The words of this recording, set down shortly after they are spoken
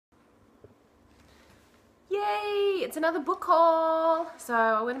Yay! It's another book haul. So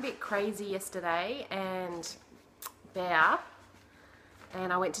I went a bit crazy yesterday and I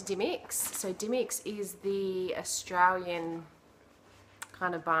went to Dymocks. So Dymocks is the Australian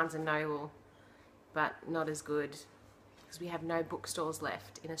kind of Barnes and Noble, but not as good because we have no bookstores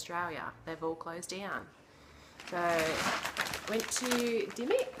left in Australia. They've all closed down. So went to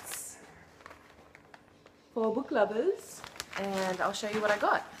Dymocks for book lovers and I'll show you what I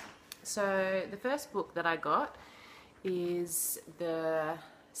got. So the first book that I got is the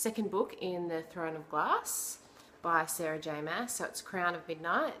second book in the Throne of Glass by Sarah J. Maas. So it's Crown of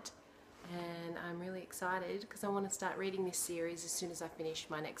Midnight, and I'm really excited because I want to start reading this series as soon as I finish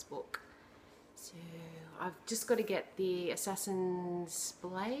my next book. So I've just got to get the Assassin's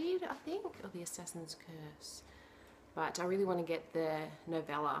Blade, I think, or the Assassin's Curse, but I really want to get the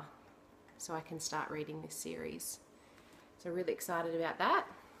novella so I can start reading this series. So really excited about that.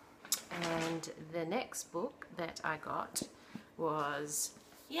 And the next book that I got was,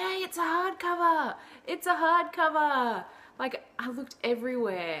 yay, it's a hardcover! It's a hardcover! Like, I looked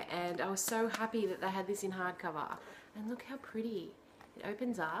everywhere and I was so happy that they had this in hardcover. And look how pretty. It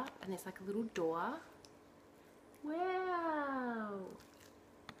opens up and it's like a little door. Wow!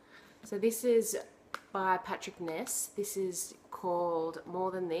 So this is by Patrick Ness. This is called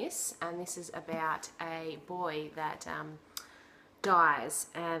More Than This, and this is about a boy that dies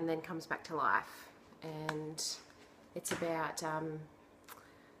and then comes back to life, and it's about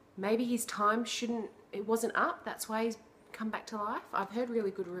maybe his time wasn't up, that's why he's come back to life. I've heard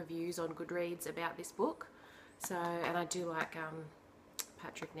really good reviews on Goodreads about this book, so, and I do like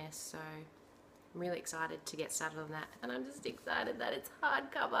Patrick Ness, so I'm really excited to get started on that, and I'm just excited that it's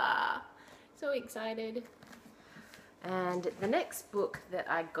hardcover. So excited. And the next book that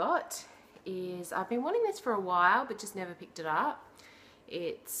I got is, I've been wanting this for a while but just never picked it up.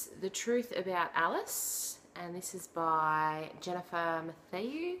 It's The Truth About Alice, and this is by Jennifer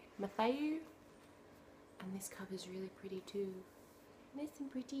Matthew, and this cover's really pretty too. Nice and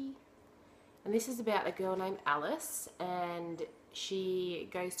pretty. And this is about a girl named Alice, and she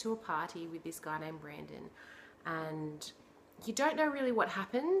goes to a party with this guy named Brandon, and you don't know really what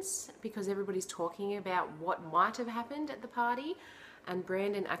happens because everybody's talking about what might have happened at the party, and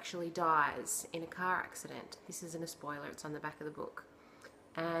Brandon actually dies in a car accident. This isn't a spoiler, it's on the back of the book.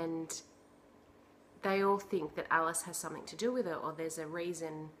 And they all think that Alice has something to do with it, or there's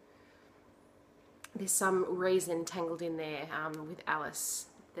some reason tangled in there with Alice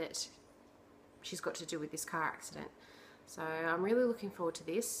that she's got to do with this car accident. So I'm really looking forward to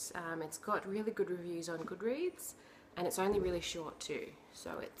this. It's got really good reviews on Goodreads, and it's only really short too,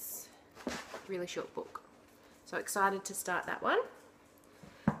 so it's a really short book. So excited to start that one.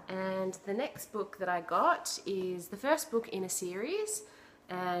 And the next book that I got is the first book in a series,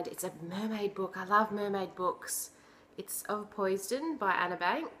 and it's a mermaid book. I love mermaid books. It's Of Poison by Anna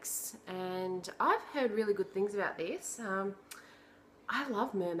Banks, and I've heard really good things about this. I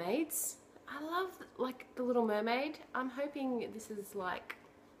love mermaids. I love like The Little Mermaid. I'm hoping this is like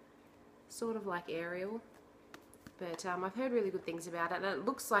sort of like Ariel, but I've heard really good things about it, and it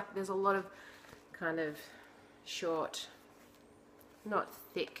looks like there's a lot of kind of short, not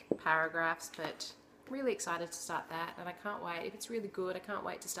thick paragraphs, but I'm really excited to start that, and I can't wait. If it's really good, I can't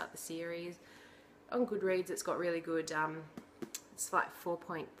wait to start the series. On Goodreads it's got really good, it's like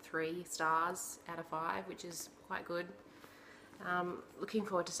 4.3 stars out of 5, which is quite good. Looking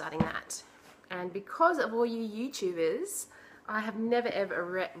forward to starting that. And because of all you YouTubers, I have never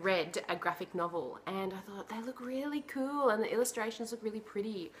ever read a graphic novel, and I thought they look really cool and the illustrations look really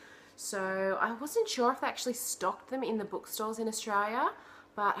pretty. So I wasn't sure if they actually stocked them in the bookstores in Australia,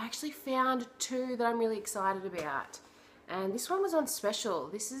 but I actually found 2 that I'm really excited about. And this one was on special.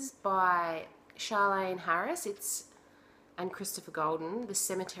 This is by Charlene Harris and Christopher Golden, The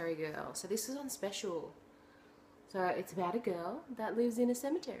Cemetery Girl. So this is on special. So it's about a girl that lives in a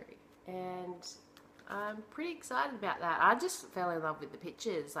cemetery, and I'm pretty excited about that. I just fell in love with the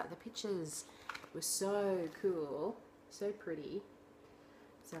pictures. Like, the pictures were so cool, so pretty.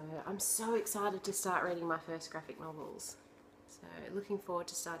 So I'm so excited to start reading my first graphic novels. So looking forward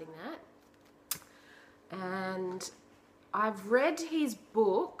to starting that. And I've read his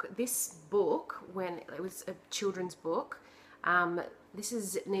book, this book, when it was a children's book. This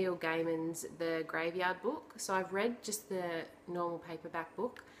is Neil Gaiman's The Graveyard Book. So I've read just the normal paperback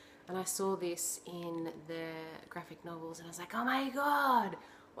book, and I saw this in the graphic novels, and I was like, oh my god,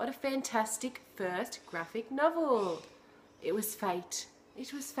 what a fantastic first graphic novel. It was fate.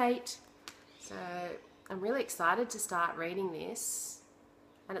 It was fate. So I'm really excited to start reading this,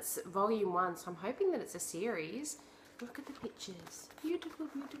 and it's volume 1, so I'm hoping that it's a series. Look at the pictures. Beautiful,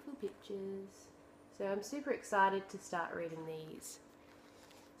 beautiful pictures. So I'm super excited to start reading these.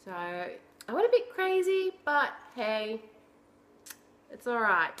 So I went a bit crazy, but hey, it's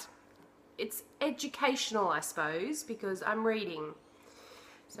alright. It's educational, I suppose, because I'm reading.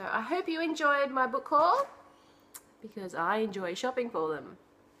 So I hope you enjoyed my book haul, because I enjoy shopping for them.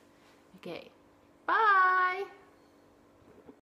 Okay, bye!